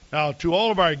Now, to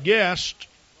all of our guests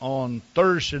on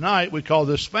Thursday night, we call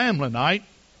this family night.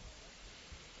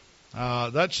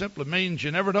 That simply means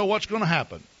you never know what's going to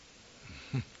happen.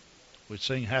 We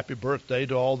sing happy birthday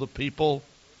to all the people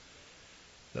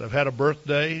that have had a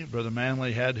birthday. Brother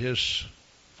Manley had his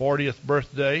 40th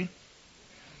birthday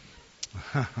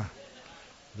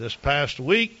this past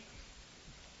week.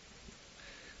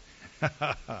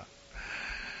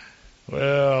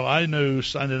 Well, I knew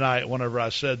Sunday night whenever I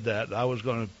said that I was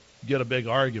going to get a big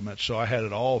argument, so I had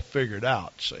it all figured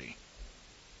out, see.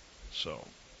 So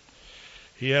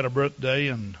he had a birthday,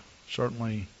 and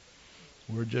certainly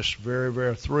we're just very,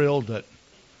 very thrilled that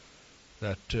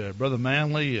Brother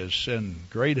Manley is in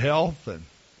great health, and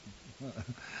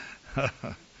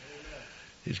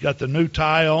he's got the new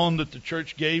tie on that the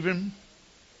church gave him.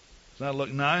 Does that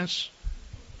look nice?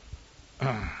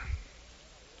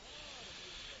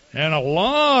 And a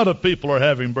lot of people are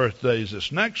having birthdays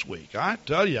this next week. I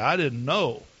tell you, I didn't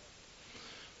know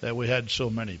that we had so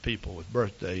many people with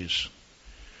birthdays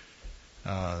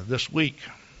this week.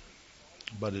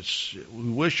 But we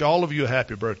wish all of you a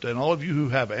happy birthday, and all of you who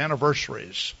have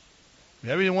anniversaries. If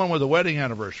you have anyone with a wedding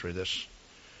anniversary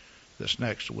this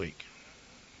next week.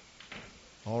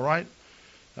 All right?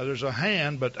 Now there's a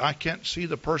hand, but I can't see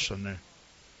the person there.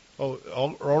 Oh,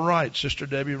 all right, Sister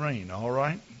Debbie Rain. All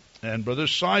right. And Brother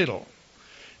Seidel.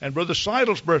 And Brother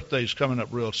Seidel's birthday is coming up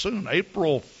real soon,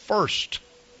 April 1st.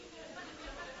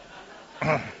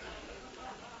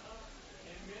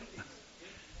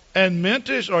 And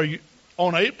Mentis, are you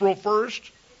on April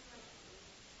 1st?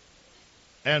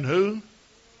 And who?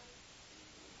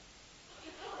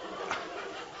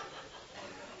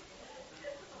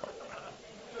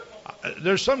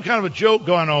 There's some kind of a joke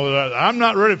going on with that. I'm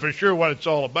not really for sure what it's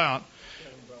all about.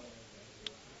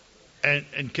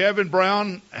 And Kevin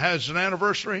Brown has an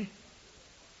anniversary?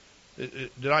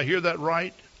 Did I hear that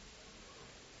right?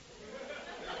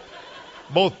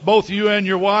 Both you and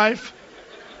your wife?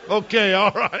 Okay, all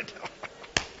right.